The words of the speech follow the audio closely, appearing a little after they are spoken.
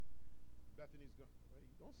Bethany's going, hey,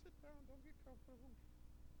 don't sit down, don't get comfortable.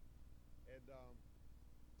 And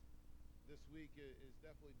this week is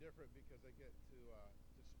definitely different because I get to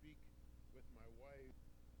speak with my wife.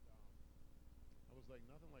 I was like,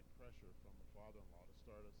 nothing like pressure from a father-in-law to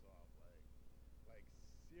start us off. Like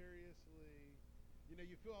seriously,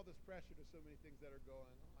 you feel all this pressure to so many things that are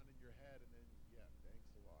going on in your head, and then yeah, thanks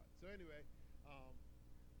a lot. So anyway,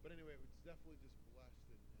 but anyway, it's definitely just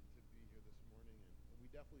blessed and to be here this morning, and we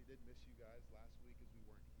definitely did miss you guys last week as we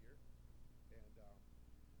weren't here, and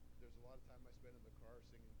there's a lot of time I spent in the car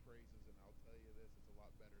singing praises, and I'll tell you this, it's a lot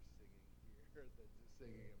better singing here than just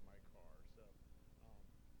singing in my car. So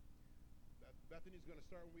Bethany's going to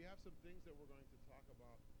start. We have some things that we're going to talk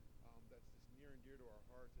about that's just near and dear to our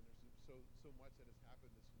hearts, and there's so much that has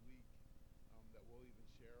happened this week that we'll even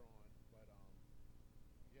share on. But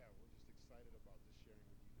yeah, we're just excited about just sharing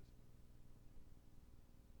with you this morning.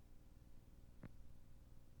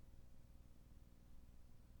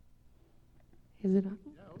 Is it on?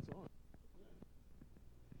 Yeah, it's on.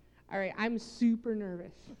 All right, I'm super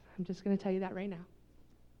nervous. I'm just going to tell you that right now.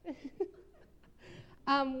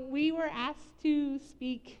 We were asked to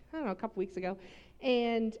speak, I don't know, a couple weeks ago,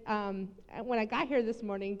 and when I got here this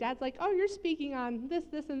morning, Dad's like, oh, you're speaking on this,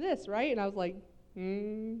 this, and this, right? And I was like,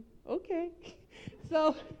 okay. So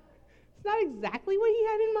it's not exactly what he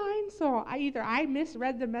had in mind, so I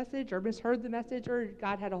misread the message or misheard the message, or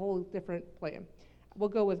God had a whole different plan. We'll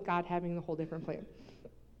go with God having the whole different plan.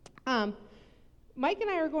 Mike and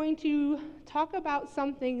I are going to talk about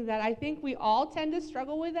something that I think we all tend to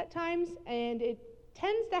struggle with at times, and it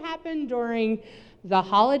tends to happen during the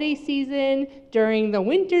holiday season, during the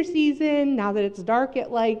winter season, now that it's dark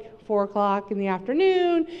at like 4 o'clock in the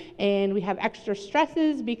afternoon, and we have extra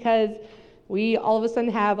stresses because we all of a sudden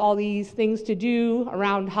have all these things to do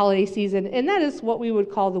around holiday season, and that is what we would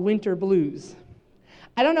call the winter blues.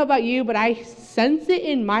 I don't know about you, but I sense it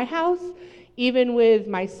in my house, even with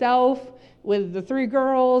myself, with the 3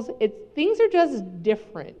 girls. Things are just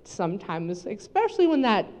different sometimes, especially when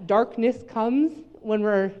that darkness comes when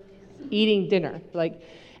we're eating dinner.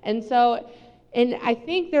 And I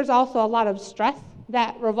think there's also a lot of stress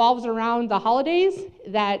that revolves around the holidays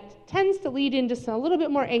that tends to lead into a little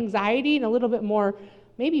bit more anxiety and a little bit more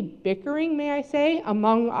maybe bickering, may I say,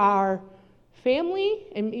 among our family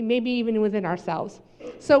and maybe even within ourselves.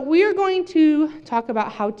 So we are going to talk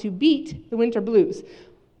about how to beat the winter blues.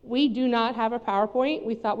 We do not have a PowerPoint.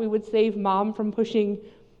 We thought we would save Mom from pushing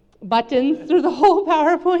buttons through the whole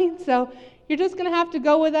PowerPoint. So you're just going to have to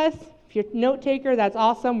go with us. If you're a note taker, that's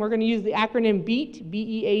awesome. We're going to use the acronym BEAT,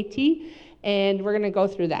 B-E-A-T, and we're going to go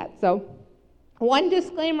through that. So one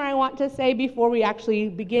disclaimer I want to say before we actually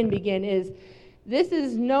begin is this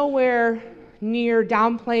is nowhere near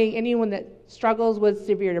downplaying anyone that struggles with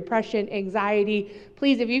severe depression, anxiety.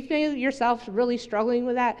 Please, if you feel yourself really struggling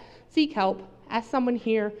with that, seek help. Ask someone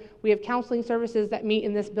here. We have counseling services that meet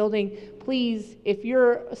in this building. Please, if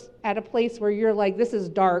you're at a place where you're like, this is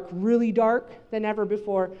dark, really dark than ever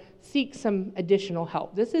before, seek some additional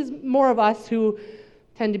help. This is more of us who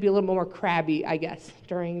tend to be a little more crabby, I guess,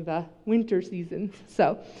 during the winter season.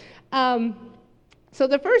 So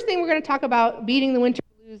the first thing we're going to talk about beating the winter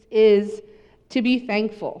blues is to be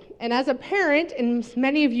thankful. And as a parent, and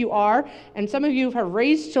many of you are, and some of you have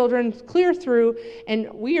raised children clear through, and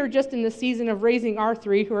we are just in the season of raising our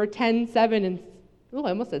 3 who are 10, 7, and I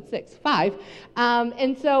almost said 6, 5.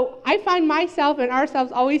 And so I find myself and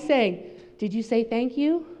ourselves always saying, did you say thank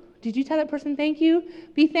you? Did you tell that person thank you?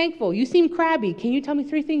 Be thankful. You seem crabby. Can you tell me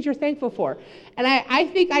 3 things you're thankful for? And I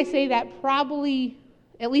think I say that probably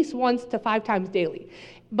at least once to 5 times daily.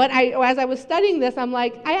 But as I was studying this, I'm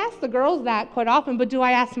like, I ask the girls that quite often, but do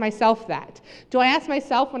I ask myself that? Do I ask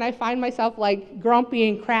myself when I find myself like grumpy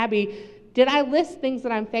and crabby, did I list things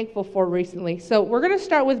that I'm thankful for recently? So we're going to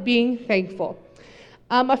start with being thankful.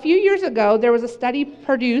 A few years ago, there was a study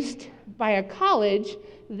produced by a college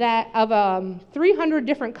that of 300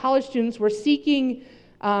 different college students were seeking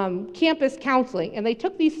campus counseling. And they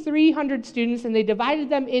took these 300 students and they divided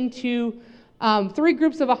them into 3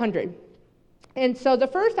 groups of 100. And so the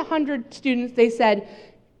first 100 students, they said,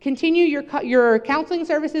 continue your counseling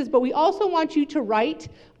services, but we also want you to write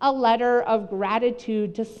a letter of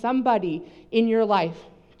gratitude to somebody in your life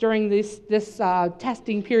during this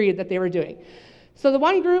testing period that they were doing. So the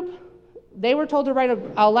one group, they were told to write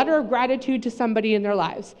a letter of gratitude to somebody in their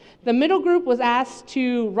lives. The middle group was asked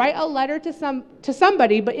to write a letter to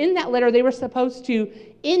somebody, but in that letter they were supposed to,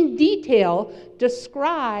 in detail,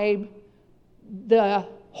 describe the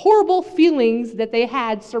horrible feelings that they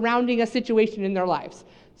had surrounding a situation in their lives.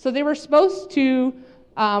 So they were supposed to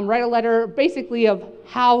write a letter basically of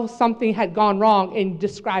how something had gone wrong and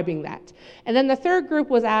describing that. And then the third group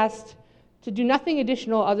was asked to do nothing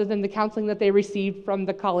additional other than the counseling that they received from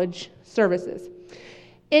the college services.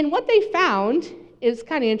 And what they found is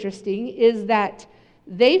kind of interesting, is that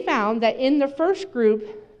they found that in the first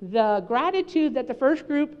group, the gratitude that the first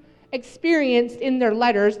group experienced in their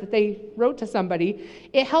letters that they wrote to somebody,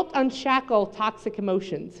 it helped unshackle toxic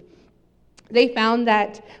emotions. They found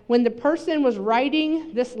that when the person was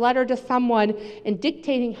writing this letter to someone and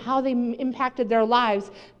dictating how they impacted their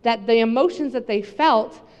lives, that the emotions that they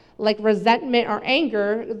felt, like resentment or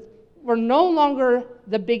anger, were no longer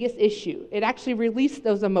the biggest issue. It actually released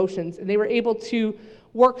those emotions, and they were able to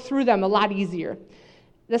work through them a lot easier.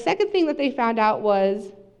 The second thing that they found out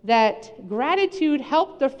was that gratitude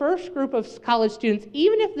helped the first group of college students,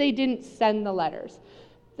 even if they didn't send the letters.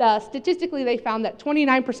 Statistically, they found that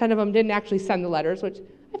 29% of them didn't actually send the letters, which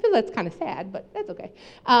I feel that's kind of sad, but that's okay.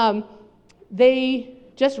 They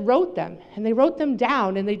just wrote them, and they wrote them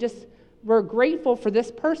down, and they just were grateful for this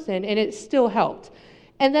person, and it still helped.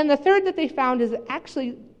 And then the third that they found is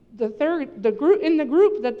actually the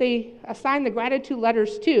group that they assigned the gratitude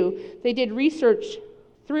letters to, they did research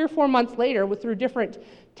 3 or 4 months later through different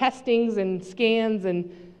testings and scans, and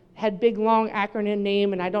had big long acronym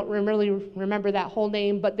name, and I don't really remember that whole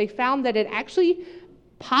name, but they found that it actually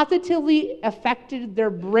positively affected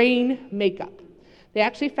their brain makeup. They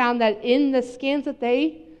actually found that in the scans that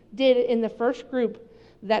they did in the first group,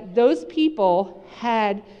 that those people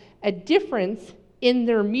had a difference in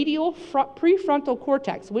their medial prefrontal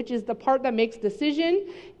cortex, which is the part that makes decision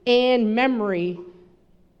and memory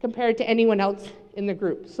compared to anyone else in the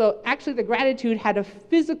group. So actually the gratitude had a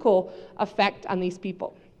physical effect on these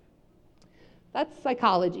people. That's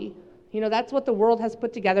psychology. That's what the world has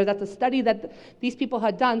put together. That's a study that these people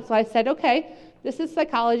had done. So I said, okay, this is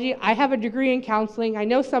psychology. I have a degree in counseling. I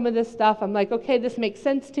know some of this stuff. I'm like, okay, this makes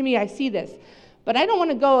sense to me. I see this. But I don't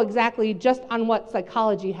want to go exactly just on what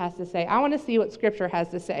psychology has to say. I want to see what Scripture has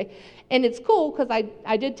to say. And it's cool because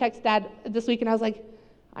I did text Dad this week, and I was like,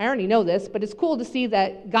 I already know this, but it's cool to see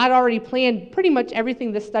that God already planned pretty much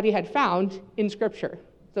everything this study had found in Scripture.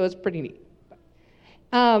 So it's pretty neat.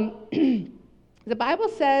 The Bible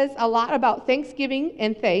says a lot about thanksgiving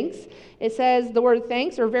and thanks. It says the word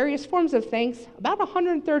thanks or various forms of thanks about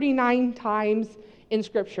 139 times in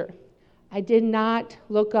Scripture. I did not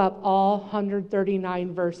look up all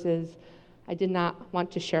 139 verses. I did not want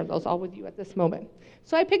to share those all with you at this moment.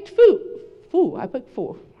 So I picked four. I picked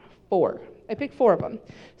 4 of them.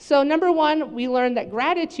 So number 1, we learned that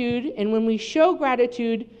gratitude, and when we show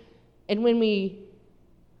gratitude and when we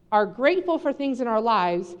are grateful for things in our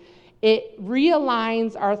lives, it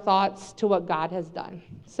realigns our thoughts to what God has done.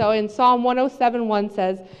 So in Psalm 107:1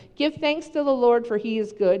 says, "Give thanks to the Lord, for he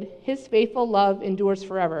is good. His faithful love endures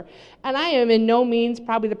forever." And I am in no means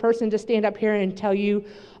probably the person to stand up here and tell you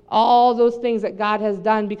all those things that God has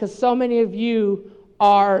done, because so many of you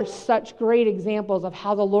are such great examples of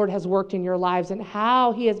how the Lord has worked in your lives and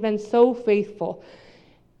how he has been so faithful.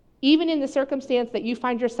 Even in the circumstance that you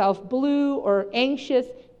find yourself blue or anxious,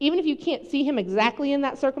 even if you can't see him exactly in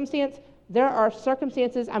that circumstance, there are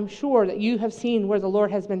circumstances, I'm sure, that you have seen where the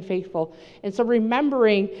Lord has been faithful. And so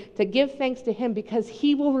remembering to give thanks to him because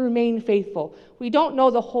he will remain faithful. We don't know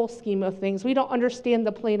the whole scheme of things. We don't understand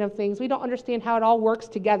the plan of things. We don't understand how it all works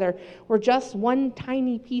together. We're just one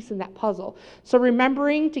tiny piece in that puzzle. So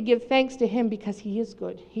remembering to give thanks to him because he is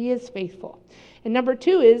good. He is faithful. And number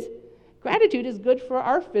 2 is gratitude is good for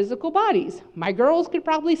our physical bodies. My girls could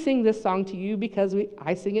probably sing this song to you because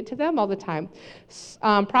I sing it to them all the time.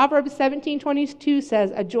 Proverbs 17:22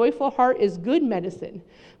 says, "A joyful heart is good medicine,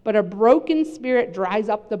 but a broken spirit dries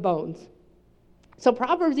up the bones." So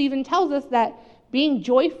Proverbs even tells us that being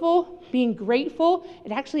joyful, being grateful,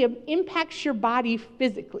 it actually impacts your body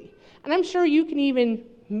physically. And I'm sure you can even,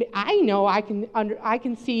 I know I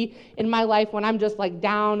can see in my life when I'm just like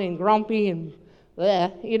down and grumpy and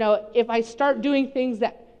if I start doing things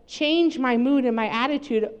that change my mood and my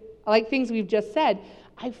attitude, like things we've just said,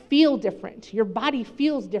 I feel different. Your body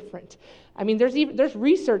feels different. I mean, there's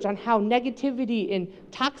research on how negativity and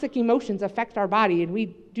toxic emotions affect our body, and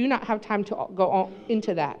we do not have time to go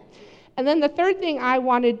into that. And then the third thing I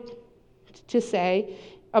wanted to say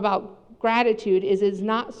about gratitude is it's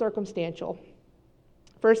not circumstantial.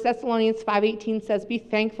 1 Thessalonians 5:18 says, "Be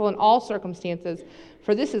thankful in all circumstances,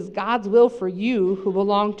 for this is God's will for you who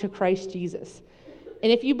belong to Christ Jesus."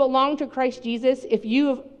 And if you belong to Christ Jesus, if you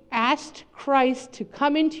have asked Christ to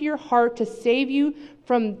come into your heart to save you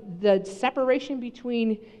from the separation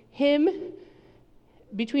between him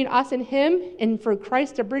between us and him, and for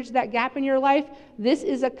Christ to bridge that gap in your life, this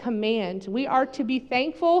is a command. We are to be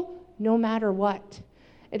thankful no matter what.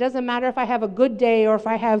 It doesn't matter if I have a good day, or if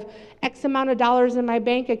I have X amount of dollars in my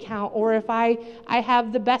bank account, or if I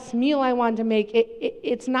have the best meal I want to make.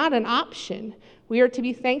 It's not an option. We are to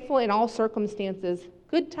be thankful in all circumstances.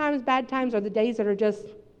 Good times, bad times, or the days that are just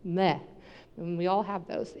meh. And we all have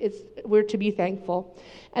those. We're to be thankful.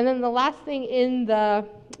 And then the last thing in the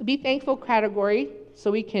be thankful category, so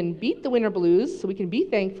we can beat the winter blues, so we can be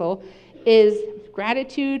thankful, is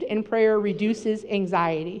gratitude and prayer reduces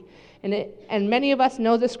anxiety. And many of us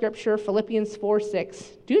know the scripture, Philippians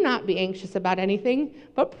 4:6. Do not be anxious about anything,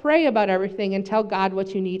 but pray about everything and tell God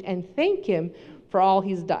what you need and thank him for all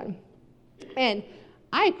he's done. And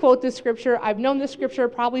I quote this scripture. I've known this scripture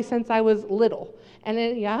probably since I was little. And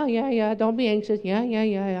then, yeah, don't be anxious. Yeah,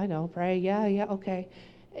 I know, pray. Yeah, okay.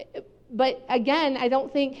 But again, I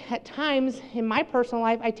don't think at times in my personal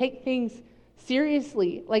life I take things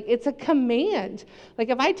seriously. Like, it's a command. Like,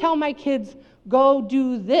 if I tell my kids, go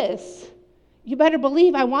do this, you better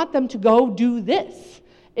believe I want them to go do this.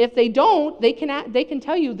 If they don't, they can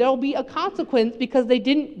tell you there'll be a consequence because they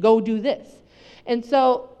didn't go do this. And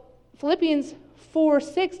so Philippians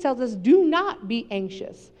 4:6 tells us, do not be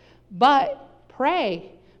anxious, but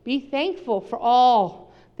pray. Be thankful for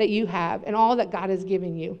all that you have and all that God has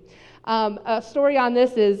given you. A story on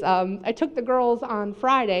this is I took the girls on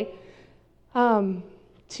Friday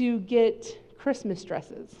to get Christmas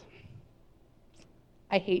dresses.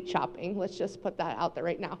 I hate shopping. Let's just put that out there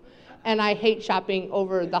right now. And I hate shopping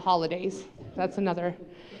over the holidays. That's another.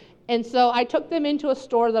 And so I took them into a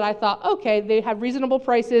store that I thought, okay, they have reasonable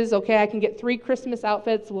prices. Okay, I can get 3 Christmas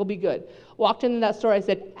outfits. We'll be good. Walked into that store. I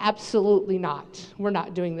said, absolutely not. We're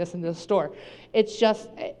not doing this in this store.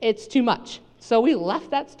 It's too much. So we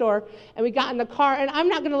left that store, and we got in the car, and I'm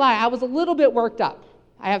not going to lie, I was a little bit worked up.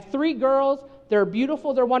 I have 3 girls. They're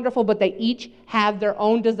beautiful, they're wonderful, but they each have their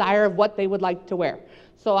own desire of what they would like to wear.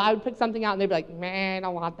 So I would pick something out, and they'd be like, man, I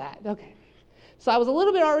don't want that. Okay. So I was a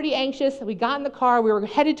little bit already anxious. We got in the car. We were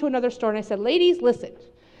headed to another store, and I said, ladies, listen.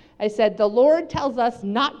 I said, the Lord tells us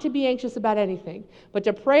not to be anxious about anything, but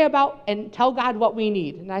to pray about and tell God what we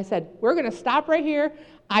need. And I said, we're going to stop right here.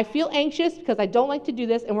 I feel anxious because I don't like to do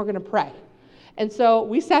this, and we're going to pray. And so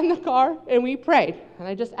we sat in the car, and we prayed. And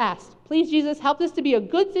I just asked, please, Jesus, help this to be a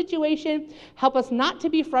good situation. Help us not to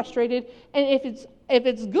be frustrated. And if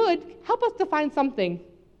it's good, help us to find something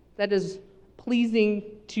that is pleasing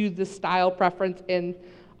to the style preference and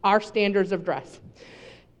our standards of dress.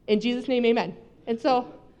 In Jesus' name, amen. And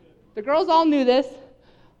so the girls all knew this.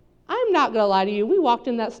 I'm not going to lie to you. We walked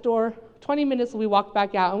in that store, 20 minutes, we walked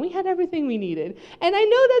back out, and we had everything we needed. And I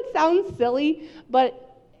know that sounds silly,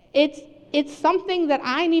 but it's something that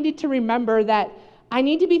I needed to remember, that I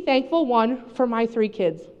need to be thankful, one, for my 3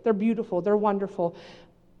 kids. They're beautiful. They're wonderful.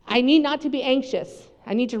 I need not to be anxious.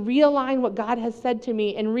 I need to realign what God has said to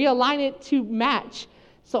me and realign it to match,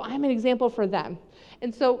 so I'm an example for them.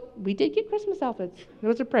 And so we did get Christmas outfits. It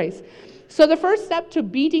was a praise. So the first step to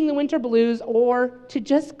beating the winter blues, or to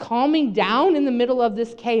just calming down in the middle of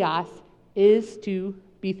this chaos, is to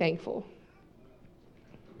be thankful.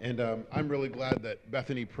 And I'm really glad that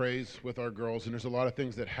Bethany prays with our girls, and there's a lot of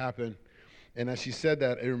things that happen. And as she said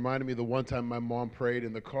that, it reminded me of the one time my mom prayed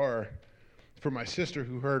in the car for my sister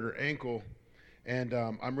who hurt her ankle. And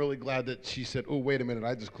I'm really glad that she said, oh, wait a minute,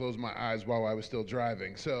 I just closed my eyes while I was still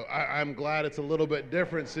driving. So I'm glad it's a little bit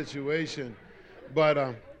different situation.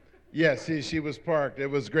 But yeah, see, she was parked. It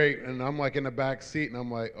was great. And I'm like in the back seat, and I'm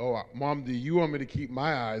like, oh, Mom, do you want me to keep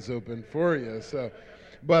my eyes open for you? So,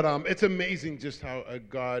 but it's amazing just how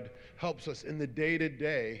God helps us in the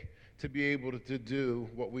day-to-day to be able to do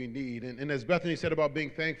what we need. And as Bethany said about being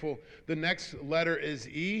thankful, the next letter is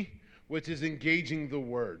E, which is engaging the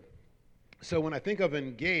word. So when I think of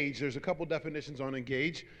engage, there's a couple definitions on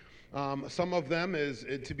engage. Some of them is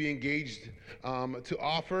to be engaged, to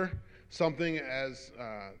offer something as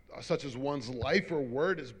such as one's life or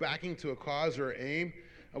word is backing to a cause or aim,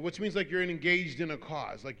 which means like you're engaged in a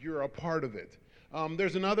cause, like you're a part of it.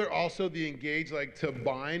 There's another also, the engage, like to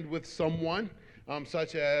bind with someone,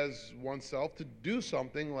 such as oneself, to do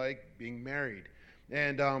something like being married.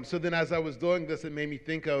 And so then as I was doing this, it made me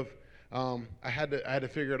think of, I had to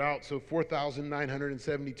figure it out. So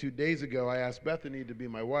 4,972 days ago, I asked Bethany to be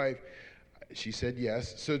my wife. She said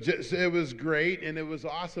yes. So it was great, and it was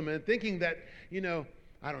awesome. And thinking that,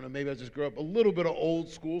 I don't know, maybe I just grew up a little bit of old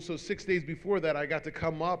school. So 6 days before that, I got to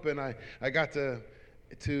come up, and I got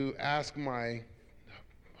to ask my,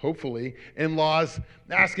 hopefully, in-laws,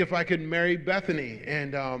 ask if I could marry Bethany.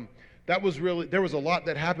 And that was really, there was a lot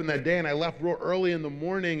that happened that day, and I left real early in the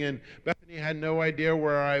morning, and Bethany He had no idea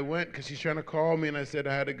where I went because she's trying to call me, and I said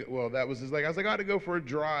I had to go. Well, that was I was like, I had to go for a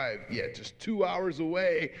drive. Yeah, just 2 hours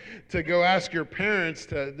away to go ask your parents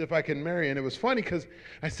if I can marry. And it was funny because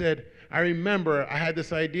I said, I remember I had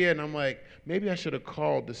this idea, and I'm like, maybe I should have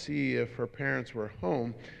called to see if her parents were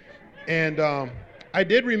home. And I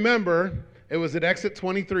did remember it was at exit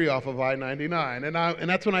 23 off of I-99, and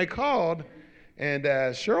that's when I called. And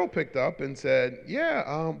Cheryl picked up and said,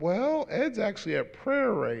 yeah, well, Ed's actually at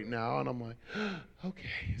prayer right now. And I'm like,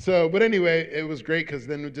 okay. So, but anyway, it was great because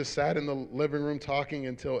then we just sat in the living room talking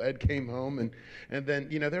until Ed came home. And then,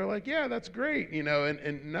 they were like, yeah, that's great, and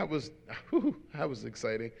that was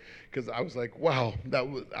exciting because I was like, wow,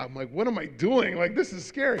 I'm like, what am I doing? Like, this is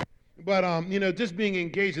scary. But, just being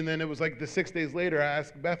engaged. And then it was like the 6 days later, I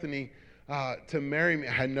asked Bethany to marry me.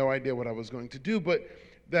 I had no idea what I was going to do, but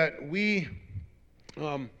that we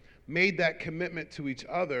made that commitment to each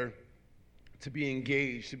other to be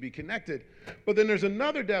engaged, to be connected. But then there's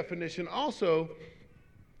another definition also,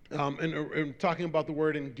 in talking about the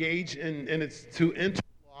word engage, and it's to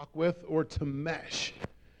interlock with or to mesh.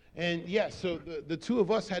 And yes, so the two of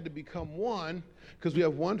us had to become one because we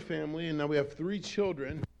have one family, and now we have 3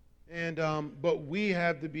 children. And but we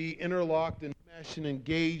have to be interlocked and meshed and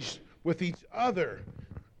engaged with each other.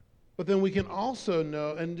 But then we can also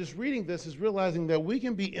know, and just reading this is realizing that we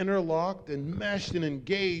can be interlocked and meshed and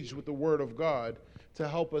engaged with the Word of God to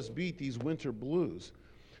help us beat these winter blues.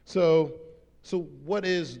 So what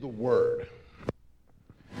is the Word?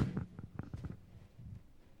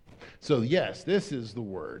 So yes, this is the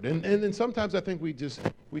Word. And then sometimes I think we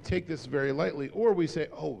take this very lightly, or we say,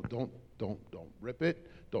 oh, don't rip it,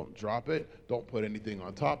 don't drop it, don't put anything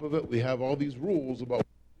on top of it. We have all these rules about what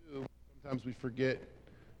we do. Sometimes we forget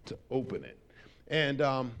to open it. And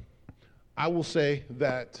I will say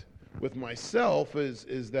that with myself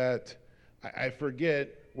is that I forget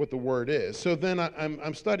what the word is. So then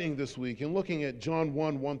I'm studying this week and looking at John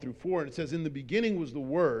 1:1-4, and it says, in the beginning was the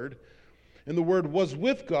Word, and the Word was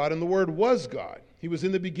with God, and the Word was God. He was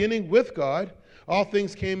in the beginning with God. All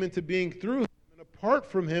things came into being through him, and apart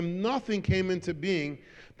from him, nothing came into being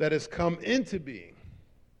that has come into being.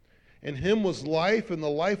 In him was life, and the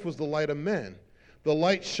life was the light of men. The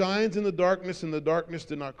light shines in the darkness, and the darkness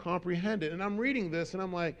did not comprehend it. And I'm reading this, and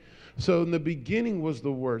I'm like, so in the beginning was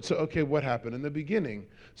the Word. So, okay, what happened in the beginning?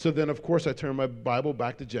 So then, of course, I turn my Bible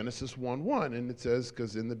back to Genesis 1:1, and it says,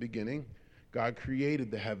 because in the beginning, God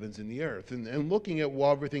created the heavens and the earth. And looking at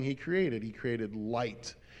everything he created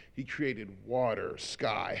light. He created water,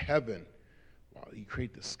 sky, heaven. Wow, he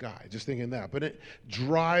created the sky, just thinking that. But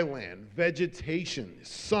dry land, vegetation,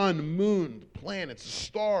 sun, moon, planets,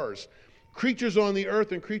 stars, creatures on the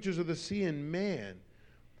earth and creatures of the sea and man.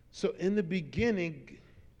 So in the beginning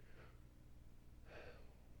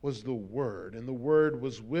was the Word, and the Word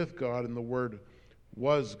was with God, and the Word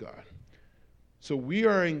was God. So we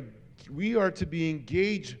are to be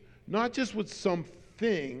engaged not just with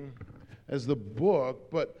something as the book,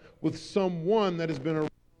 but with someone that has been around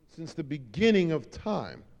since the beginning of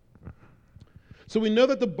time. So we know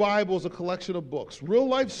that the Bible is a collection of books, real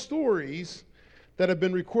life stories that have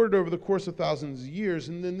been recorded over the course of thousands of years.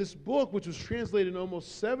 And then this book, which was translated in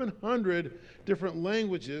almost 700 different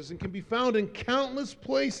languages and can be found in countless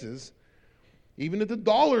places, even at the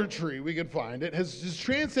Dollar Tree we can find it, has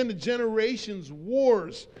transcended generations,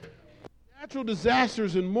 wars, natural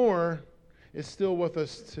disasters, and more, is still with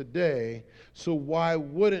us today. So why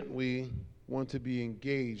wouldn't we want to be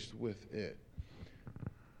engaged with it?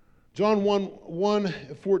 John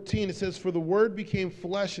 1:14, it says, for the Word became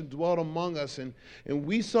flesh and dwelt among us, and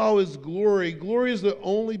we saw his glory. Glory is the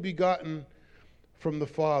only begotten from the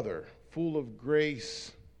Father, full of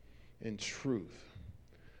grace and truth.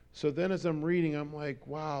 So then as I'm reading, I'm like,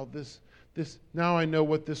 wow, this now I know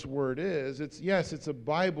what this word is. It's a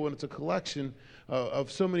Bible, and it's a collection of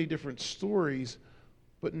so many different stories.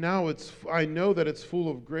 But now I know that it's full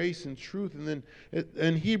of grace and truth. And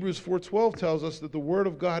then Hebrews 4:12 tells us that the Word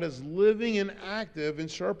of God is living and active and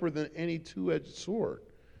sharper than any two-edged sword,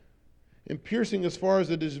 and piercing as far as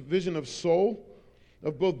the division of soul,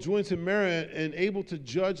 of both joints and marrow, and able to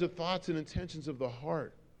judge the thoughts and intentions of the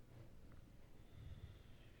heart.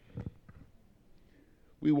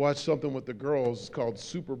 We watched something with the girls called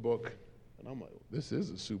Superbook, and I'm like, this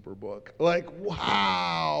is a super book. Like,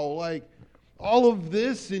 wow, like, all of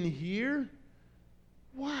this in here?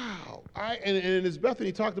 Wow. And as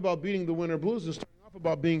Bethany talked about beating the winter blues and starting off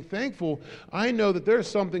about being thankful, I know that there's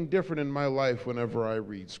something different in my life whenever I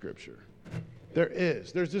read Scripture. There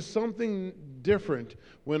is. There's just something different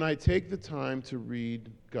when I take the time to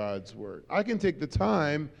read God's Word. I can take the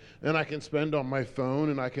time and I can spend on my phone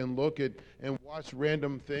and I can look at and watch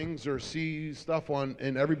random things or see stuff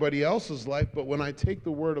in everybody else's life, but when I take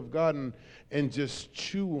the Word of God and just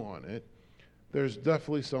chew on it, there's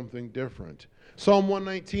definitely something different. Psalm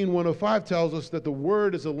 119, 105 tells us that the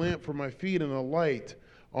Word is a lamp for my feet and a light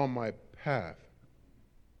on my path.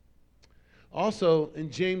 Also, in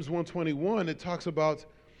James 1:21, it talks about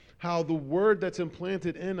how the Word that's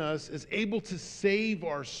implanted in us is able to save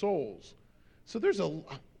our souls. So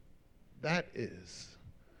that is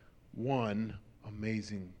one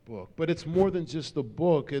amazing book. But it's more than just a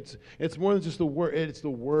book. It's more than just the Word. It's the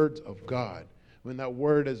words of God. When that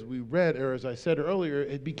Word, as we read, or as I said earlier,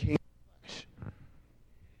 it became flesh.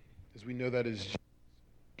 As we know that is Jesus.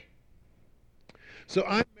 So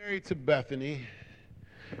I'm married to Bethany,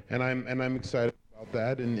 and I'm excited about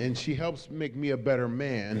that, and she helps make me a better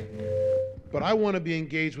man. But I want to be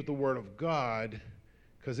engaged with the Word of God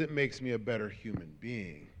because it makes me a better human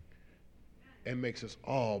being. It makes us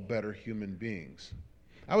all better human beings.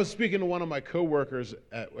 I was speaking to one of my coworkers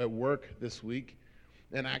at work this week,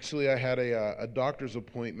 and actually I had a doctor's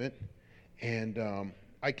appointment, and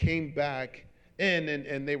I came back in,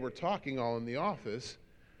 and they were talking all in the office,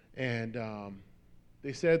 and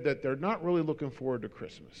they said that they're not really looking forward to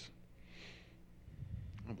Christmas.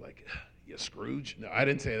 I'm like, you Scrooge? No, I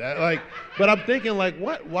didn't say that. But I'm thinking,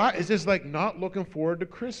 what? Why is this not looking forward to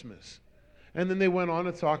Christmas? And then they went on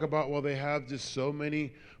to talk about, well, they have just so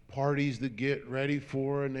many parties to get ready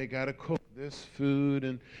for, and they got to cook this food,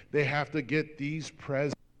 and they have to get these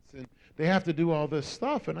presents, and they have to do all this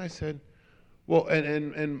stuff. And I said, well,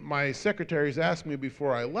 and my secretaries asked me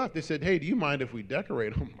before I left, they said, hey, do you mind if we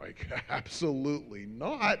decorate? I'm like, absolutely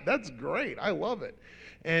not. That's great. I love it.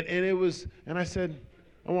 And I said,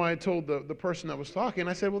 and when I told the person that was talking,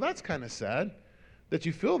 I said, well, that's kind of sad that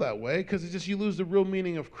you feel that way, because it's just you lose the real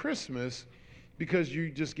meaning of Christmas because you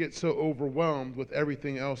just get so overwhelmed with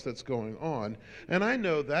everything else that's going on. And I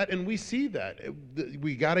know that, and we see that.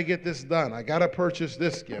 We got to get this done. I got to purchase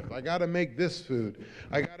this gift. I got to make this food.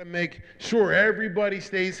 I got to make sure everybody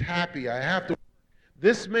stays happy. I have to work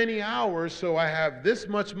this many hours so I have this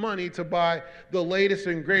much money to buy the latest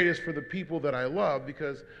and greatest for the people that I love,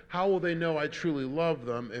 because how will they know I truly love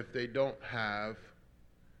them if they don't have,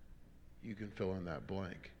 you can fill in that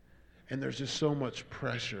blank. And there's just so much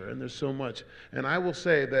pressure, and there's so much. And I will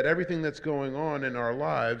say that everything that's going on in our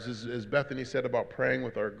lives, as Bethany said about praying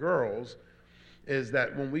with our girls, is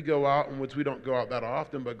that when we go out, in which we don't go out that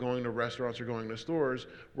often, but going to restaurants or going to stores,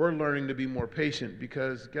 we're learning to be more patient,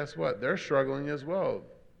 because guess what? They're struggling as well.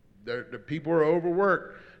 The people are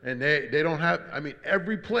overworked, and they don't have,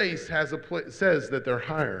 every place has says that they're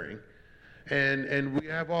hiring. And we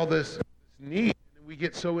have all this need, and we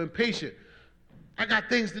get so impatient. I got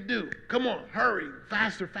things to do. Come on, hurry,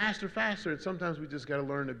 faster, faster, faster. And sometimes we just got to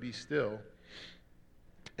learn to be still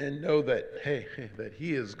and know that, hey, that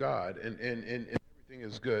He is God and everything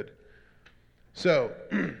is good. So,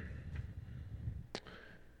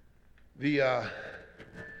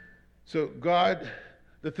 God,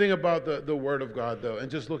 the thing about the Word of God, though,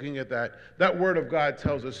 and just looking at that Word of God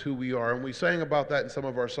tells us who we are. And we sang about that in some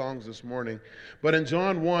of our songs this morning. But in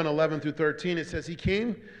John 1, 11 through 13, it says, He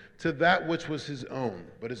came to that which was His own,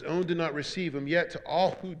 but His own did not receive Him. Yet to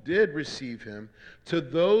all who did receive Him, to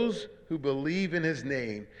those who believe in His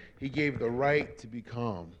name, He gave the right to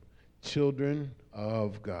become children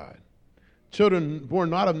of God. Children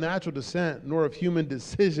born not of natural descent, nor of human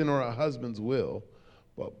decision or a husband's will,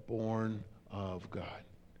 but born of God.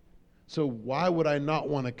 So why would I not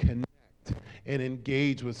want to connect and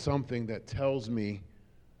engage with something that tells me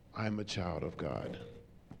I'm a child of God?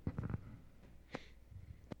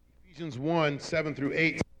 Ephesians 1, 7 through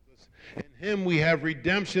 8 tells us, in Him we have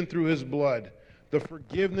redemption through His blood, the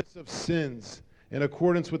forgiveness of sins, in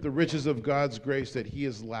accordance with the riches of God's grace that He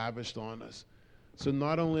has lavished on us. So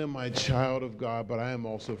not only am I a child of God, but I am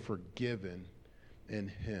also forgiven in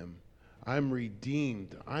Him. I'm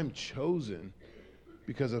redeemed. I'm chosen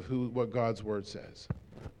because of what God's Word says.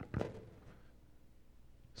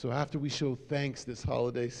 So after we show thanks this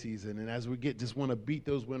holiday season, and as we just want to beat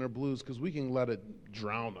those winter blues, because we can let it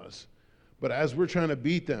drown us. But as we're trying to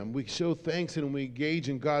beat them, we show thanks and we engage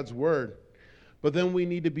in God's Word. But then we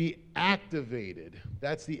need to be activated.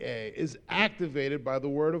 That's the A, is activated by the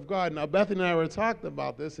Word of God. Now, Beth and I were talking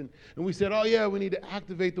about this, and we said, oh, yeah, we need to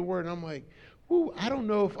activate the Word. And I'm like, ooh, I don't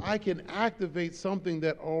know if I can activate something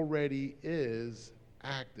that already is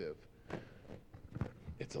active.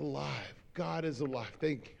 It's alive. God is alive.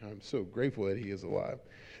 I'm so grateful that he is alive.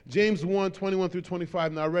 James 1, 21 through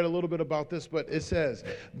 25. Now, I read a little bit about this, but it says,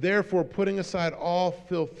 therefore, putting aside all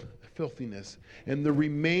filthiness and the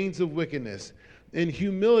remains of wickedness, in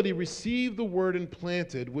humility receive the word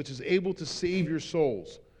implanted, which is able to save your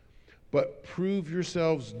souls. But prove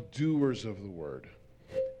yourselves doers of the word,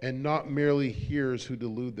 and not merely hearers who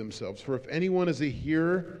delude themselves. For if anyone is a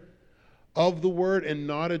hearer of the word and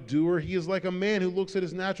not a doer, he is like a man who looks at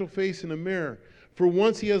his natural face in a mirror. For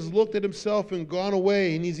once he has looked at himself and gone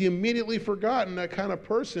away, and he's immediately forgotten that kind of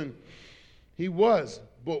person he was.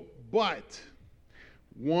 But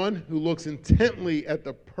one who looks intently at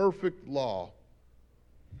the perfect law,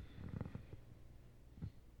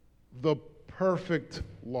 the perfect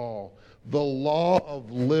law, the law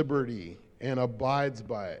of liberty, and abides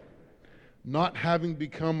by it, not having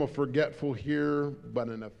become a forgetful hearer, but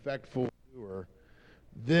an effectful doer,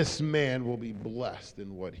 this man will be blessed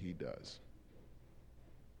in what he does.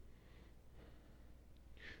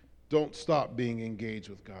 Don't stop being engaged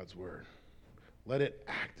with God's word. Let it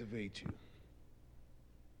activate you.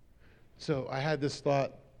 So I had this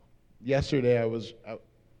thought yesterday. I was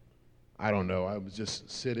just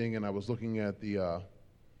sitting and I was looking at the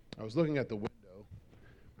window,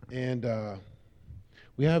 and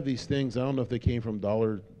we have these things. I don't know if they came from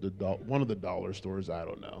one of the dollar stores. I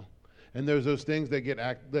don't know. And there's those things that get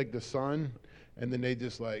like the sun, and then they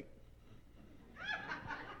just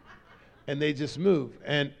and they just move.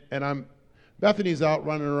 And Bethany's out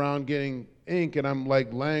running around getting ink, and I'm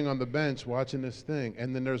like laying on the bench watching this thing.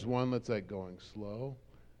 And then there's one that's like going slow.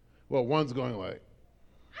 Well, one's going like,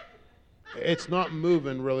 it's not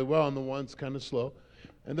moving really well, and the one's kind of slow.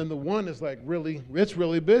 And then the one is like it's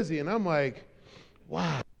really busy. And I'm like,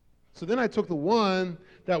 wow. So then I took the one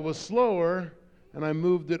that was slower, and I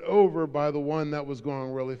moved it over by the one that was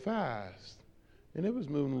going really fast. And it was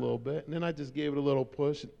moving a little bit. And then I just gave it a little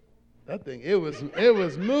push. That thing, it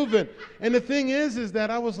was moving. And the thing is that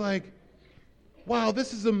I was like, wow,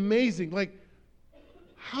 this is amazing. Like,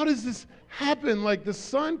 how does this happen? Like, the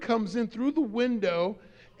sun comes in through the window,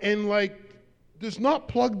 and like, it's not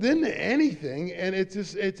plugged into anything, and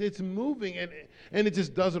it's moving, and it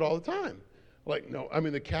just does it all the time. Like, no, I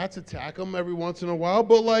mean, the cats attack them every once in a while,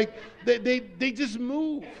 but like, they just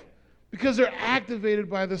move because they're activated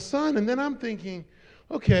by the sun. And then I'm thinking,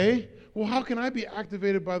 okay, well, how can I be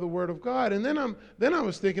activated by the word of God? And then I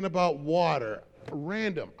was thinking about water,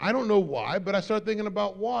 random. I don't know why, but I started thinking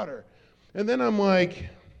about water. And then I'm like,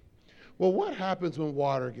 well, what happens when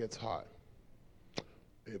water gets hot?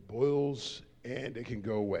 It boils and it can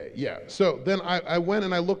go away. Yeah. So then I went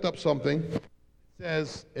and I looked up something. It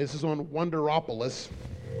says, this is on Wonderopolis.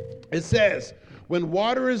 It says, when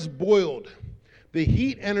water is boiled, the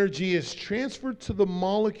heat energy is transferred to the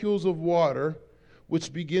molecules of water,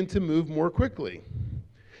 which begin to move more quickly.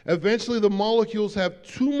 Eventually, the molecules have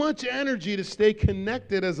too much energy to stay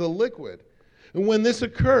connected as a liquid. And when this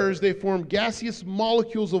occurs, they form gaseous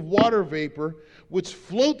molecules of water vapor, which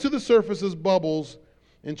float to the surface as bubbles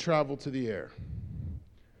and travel to the air.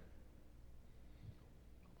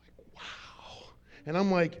 Wow. And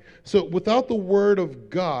I'm like, so without the word of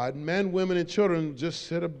God, men, women, and children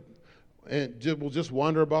just will just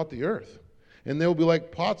wander about the earth. And they'll be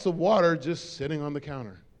like pots of water just sitting on the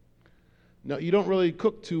counter. Now, you don't really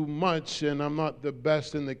cook too much, and I'm not the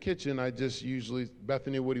best in the kitchen. I just usually,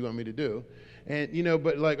 Bethany, what do you want me to do? And,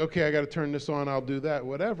 but like, okay, I got to turn this on, I'll do that,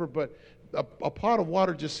 whatever. But a pot of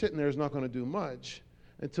water just sitting there is not going to do much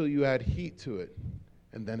until you add heat to it,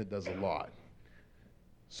 and then it does a lot.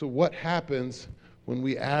 So what happens when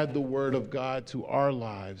we add the Word of God to our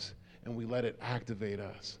lives and we let it activate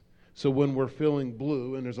us? So when we're feeling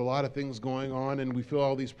blue and there's a lot of things going on and we feel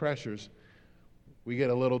all these pressures, we get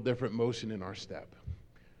a little different motion in our step.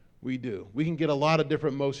 We do. We can get a lot of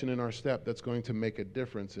different motion in our step that's going to make a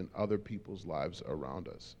difference in other people's lives around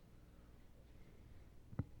us.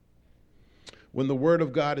 When the Word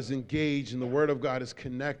of God is engaged and the Word of God is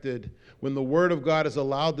connected, when the Word of God is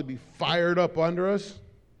allowed to be fired up under us,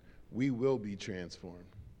 we will be transformed.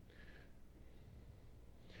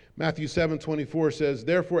 Matthew 7:24 says,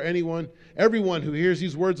 therefore everyone who hears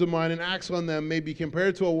these words of mine and acts on them may be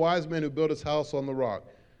compared to a wise man who built his house on the rock.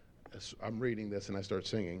 I'm reading this and I start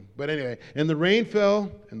singing. But anyway, and the rain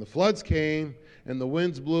fell, and the floods came, and the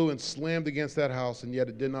winds blew and slammed against that house, and yet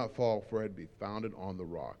it did not fall, for it had been founded on the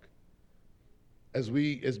rock. As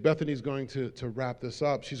Bethany's going to wrap this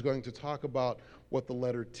up, she's going to talk about what the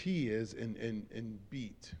letter T is in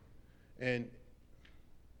beat. And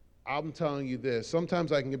I'm telling you this,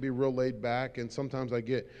 sometimes I can be real laid back, and sometimes I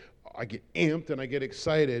get amped and I get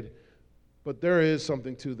excited, but there is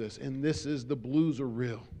something to this, and this is the blues are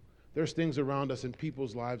real. There's things around us in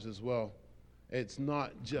people's lives as well. It's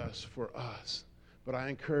not just for us. But I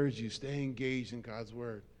encourage you, stay engaged in God's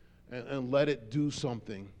word and let it do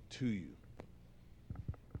something to you.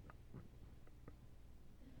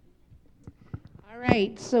 All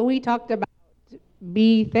right, so we talked about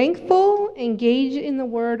be thankful, engage in the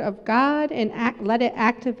word of God, and let it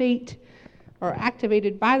activated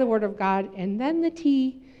by the word of God. And then the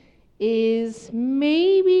T is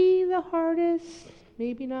maybe the hardest,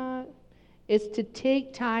 maybe not, is to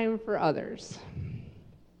take time for others.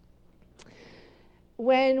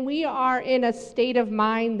 When we are in a state of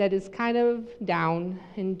mind that is kind of down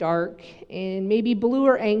and dark and maybe blue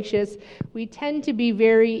or anxious, we tend to be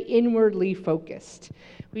very inwardly focused.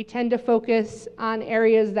 We tend to focus on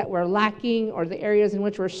areas that we're lacking or the areas in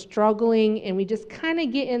which we're struggling, and we just kind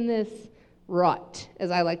of get in this rut, as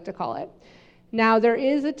I like to call it. Now, there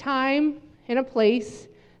is a time and a place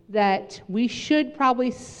that we should probably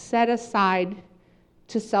set aside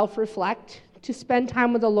to self-reflect, to spend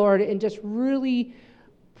time with the Lord and just really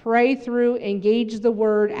pray through, engage the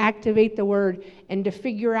word, activate the word, and to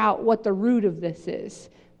figure out what the root of this is.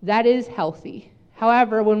 That is healthy.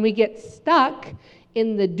 However, when we get stuck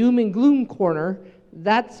in the doom and gloom corner,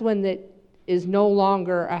 that's when that is no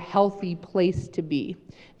longer a healthy place to be.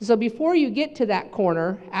 So before you get to that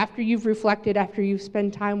corner, after you've reflected, after you've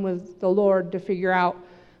spent time with the Lord to figure out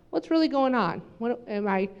what's really going on, am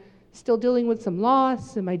I still dealing with some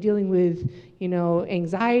loss? Am I dealing with,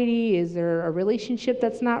 anxiety? Is there a relationship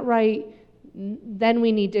that's not right? Then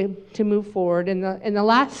we need to move forward. And the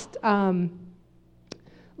last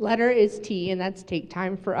letter is T, and that's take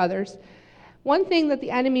time for others. One thing that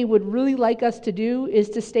the enemy would really like us to do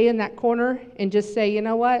is to stay in that corner and just say, you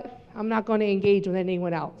know what? I'm not going to engage with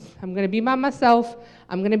anyone else. I'm going to be by myself.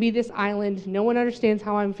 I'm going to be this island. No one understands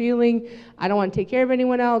how I'm feeling. I don't want to take care of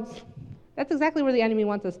anyone else. That's exactly where the enemy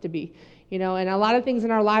wants us to be. And a lot of things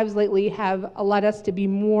in our lives lately have led us to be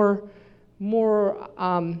more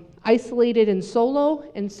isolated and solo,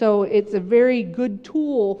 and so it's a very good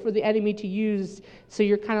tool for the enemy to use, so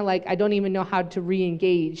you're kind of like, I don't even know how to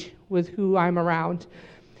re-engage with who I'm around.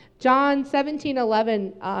 John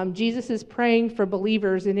 17:11, Jesus is praying for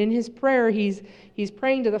believers, and in his prayer, he's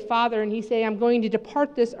praying to the Father, and he's saying, I'm going to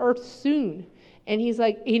depart this earth soon. And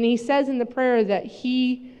he says in the prayer that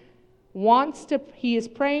he is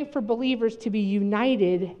praying for believers to be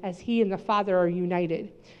united as he and the Father are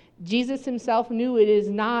united. Jesus himself knew it is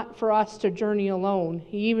not for us to journey alone.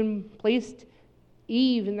 He even placed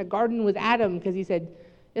Eve in the garden with Adam because he said,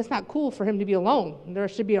 it's not cool for him to be alone. There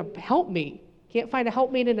should be a helpmate. Can't find a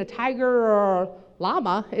helpmate in a tiger or a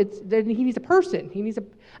llama. He needs a person. He needs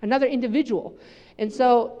another individual. And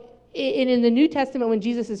so in the New Testament, when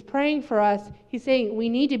Jesus is praying for us, he's saying we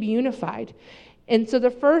need to be unified. And so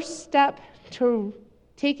the first step to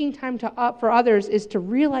taking time for others is to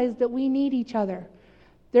realize that we need each other.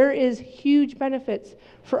 There is huge benefits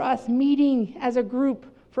for us meeting as a group,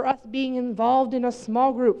 for us being involved in a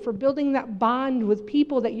small group, for building that bond with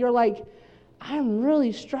people that you're like, I'm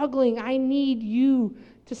really struggling. I need you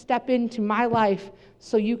to step into my life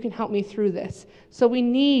so you can help me through this. So we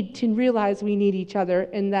need to realize we need each other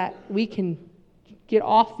and that we can get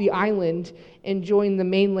off the island and join the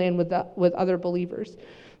mainland with other believers.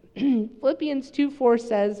 Philippians 2:4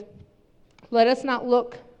 says, let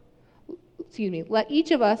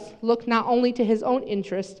each of us look not only to his own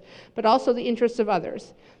interest, but also the interests of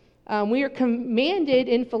others. We are commanded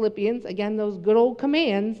in Philippians, again, those good old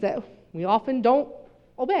commands that we often don't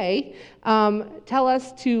obey, tell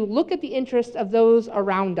us to look at the interests of those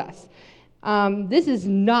around us. This is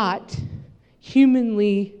not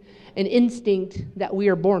humanly an instinct that we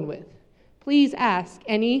are born with. Please ask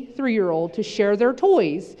any 3-year-old to share their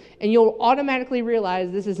toys, and you'll automatically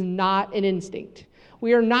realize this is not an instinct.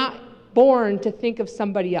 We are not born to think of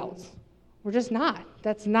somebody else. We're just not.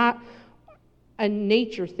 That's not a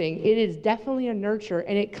nature thing. It is definitely a nurture,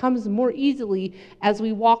 and it comes more easily as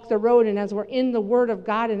we walk the road and as we're in the Word of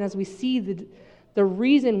God and as we see the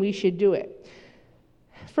reason we should do it.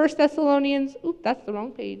 1 Thessalonians, that's the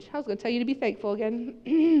wrong page. I was going to tell you to be thankful again.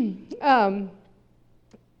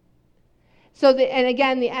 And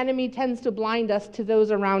again, the enemy tends to blind us to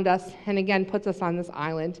those around us and again puts us on this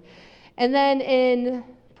island. And then in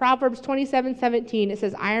Proverbs 27:17, it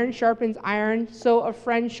says, iron sharpens iron, so a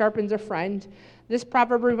friend sharpens a friend. This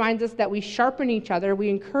proverb reminds us that we sharpen each other, we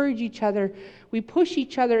encourage each other, we push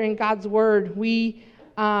each other in God's word, we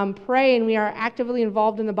pray, and we are actively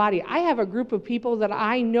involved in the body. I have a group of people that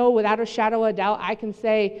I know without a shadow of a doubt I can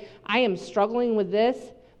say, I am struggling with this,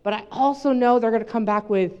 but I also know they're going to come back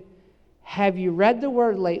with, have you read the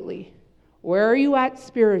word lately? Where are you at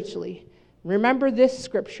spiritually? Remember this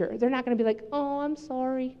scripture. They're not going to be like, oh, I'm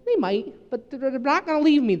sorry. They might, but they're not going to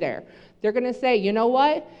leave me there. They're going to say, you know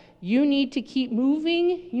what? You need to keep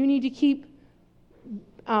moving. You need to keep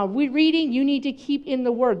reading. You need to keep in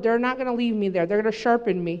the Word. They're not going to leave me there. They're going to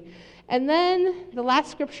sharpen me. And then the last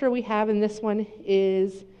scripture we have in this one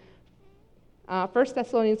is 1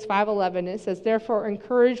 Thessalonians 5:11. It says, therefore,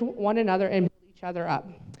 encourage one another and build each other up.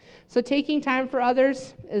 So taking time for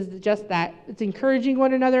others is just that. It's encouraging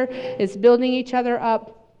one another. It's building each other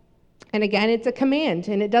up. And again, it's a command.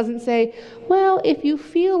 And it doesn't say, well, if you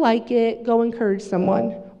feel like it, go encourage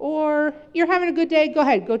someone. Or you're having a good day, go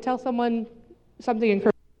ahead. Go tell someone something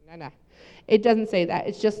encouraging. No. It doesn't say that.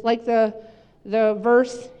 It's just like the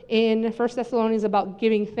verse in 1 Thessalonians about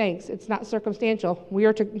giving thanks. It's not circumstantial. We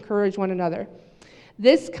are to encourage one another.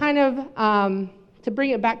 This kind of, to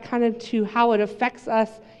bring it back kind of to how it affects us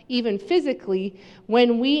even physically,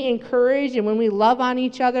 when we encourage and when we love on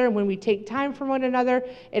each other and when we take time for one another,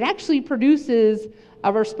 it actually produces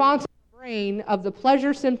a response in the brain of the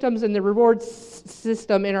pleasure symptoms and the reward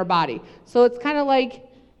system in our body. So it's kind of like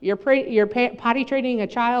you're potty training a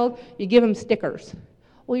child, you give them stickers.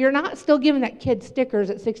 Well, you're not still giving that kid stickers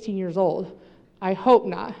at 16 years old. I hope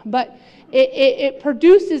not. But it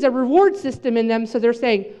produces a reward system in them, so they're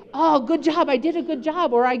saying, oh, good job, I did a good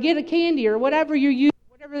job, or I get a candy, or whatever you use.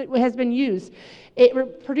 Whatever has been used,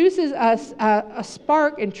 it produces a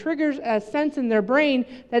spark and triggers a sense in their brain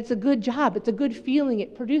that it's a good job, it's a good feeling.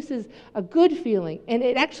 It produces a good feeling, and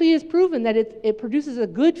it actually is proven that it produces a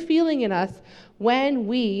good feeling in us when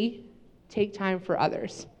we take time for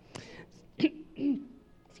others.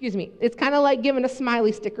 Excuse me. It's kind of like giving a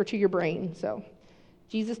smiley sticker to your brain. So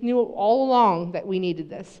Jesus knew all along that we needed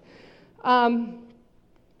this.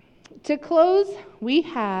 To close, we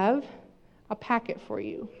have a packet for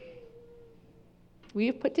you. We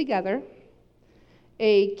have put together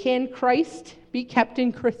a Can Christ Be Kept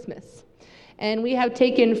in Christmas? And we have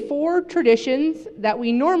taken 4 traditions that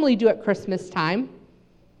we normally do at Christmas time,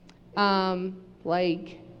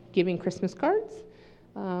 like giving Christmas cards,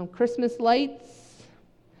 Christmas lights,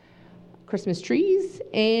 Christmas trees,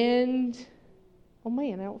 and, oh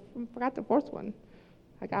man, I forgot the 4th one.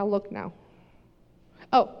 I gotta look now.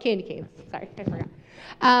 Oh, candy canes. Sorry, I forgot.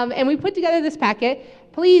 And we put together this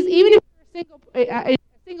packet. Please, even if you're a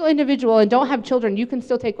single individual and don't have children, you can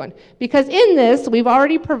still take one. Because in this, we've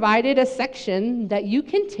already provided a section that you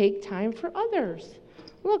can take time for others.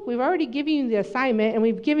 Look, we've already given you the assignment, and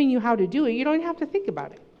we've given you how to do it. You don't even have to think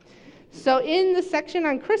about it. So in the section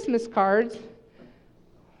on Christmas cards,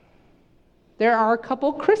 there are a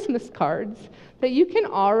couple Christmas cards that you can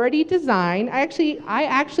already design. I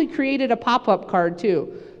actually created a pop-up card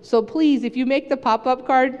too. So please, if you make the pop-up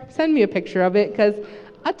card, send me a picture of it, because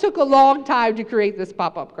I took a long time to create this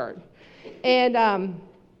pop-up card. And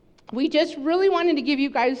we just really wanted to give you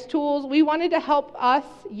guys tools. We wanted to help us,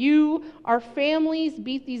 you, our families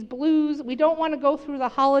beat these blues. We don't want to go through the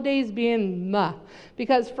holidays being meh,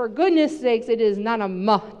 because for goodness sakes, it is not a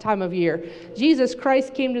meh time of year. Jesus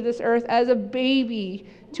Christ came to this earth as a baby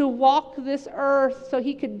to walk this earth so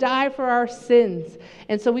he could die for our sins,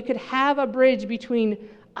 and so we could have a bridge between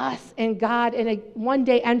us and God and one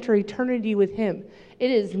day enter eternity with him.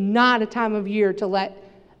 It is not a time of year to let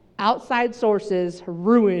outside sources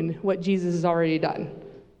ruin what Jesus has already done.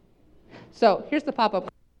 So here's the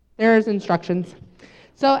pop-up. There's instructions.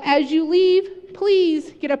 So as you leave,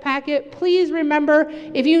 please get a packet. Please remember,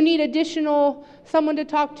 if you need additional someone to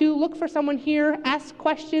talk to, look for someone here, ask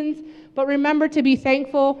questions, but remember to be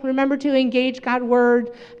thankful. Remember to engage God's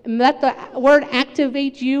word, and let the word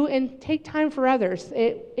activate you, and take time for others.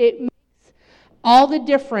 It makes all the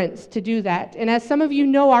difference to do that. And as some of you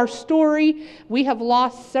know our story, we have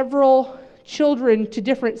lost several children to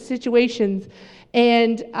different situations.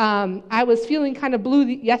 And I was feeling kind of blue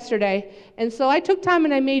yesterday. And so I took time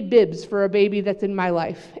and I made bibs for a baby that's in my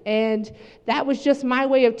life. And that was just my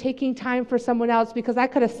way of taking time for someone else, because I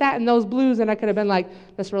could have sat in those blues and I could have been like,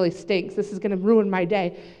 this really stinks. This is going to ruin my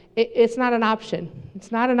day. It's not an option.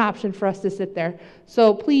 It's not an option for us to sit there.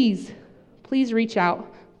 So please reach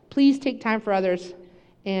out. Please take time for others,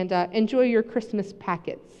 and enjoy your Christmas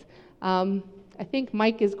packets. I think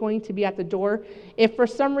Mike is going to be at the door. If for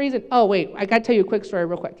some reason, I got to tell you a quick story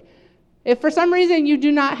real quick. If for some reason you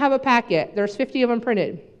do not have a packet, there's 50 of them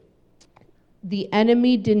printed. The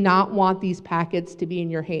enemy did not want these packets to be in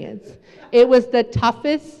your hands. It was the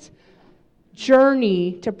toughest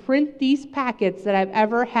journey to print these packets that I've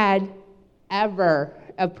ever had,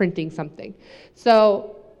 of printing something.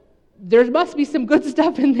 So there must be some good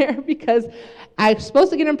stuff in there, because I was supposed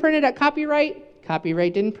to get them printed at Copyright.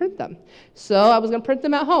 Copyright didn't print them. So I was going to print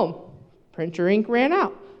them at home. Printer ink ran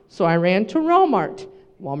out. So I ran to Walmart.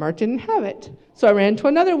 Walmart didn't have it. So I ran to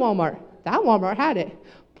another Walmart. That Walmart had it.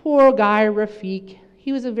 Poor guy, Rafiq.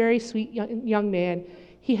 He was a very sweet young man.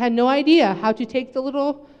 He had no idea how to take the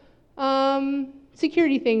little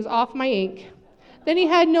security things off my ink. Then he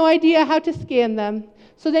had no idea how to scan them.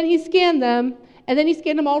 So then he scanned them, and then he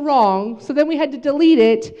scanned them all wrong. So then we had to delete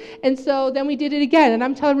it, and so then we did it again. And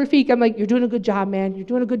I'm telling Rafiq, I'm like, you're doing a good job, man. You're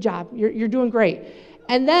doing a good job. You're doing great.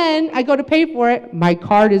 And then I go to pay for it. My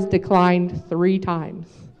card is declined 3 times.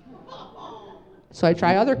 So I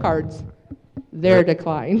try other cards. They're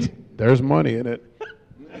declined. There's money in it.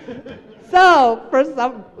 So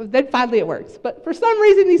then finally it works. But for some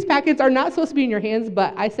reason, these packets are not supposed to be in your hands,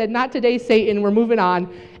 but I said, not today, Satan, we're moving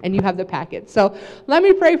on, and you have the packet. So let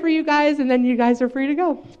me pray for you guys, and then you guys are free to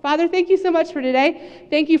go. Father, thank you so much for today.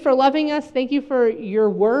 Thank you for loving us. Thank you for your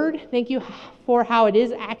word. Thank you for how it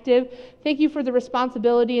is active. Thank you for the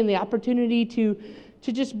responsibility and the opportunity to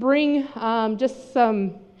just bring just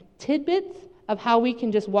some tidbits of how we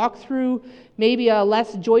can just walk through maybe a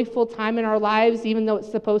less joyful time in our lives, even though it's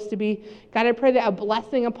supposed to be. God, I pray that a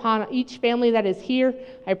blessing upon each family that is here.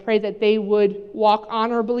 I pray that they would walk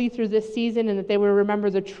honorably through this season and that they would remember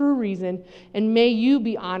the true reason. And may you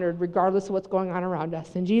be honored regardless of what's going on around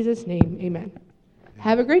us. In Jesus' name, amen.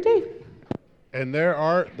 Have a great day. And there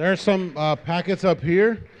are some packets up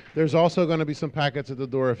here. There's also going to be some packets at the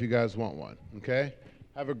door if you guys want one, okay?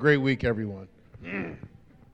 Have a great week, everyone.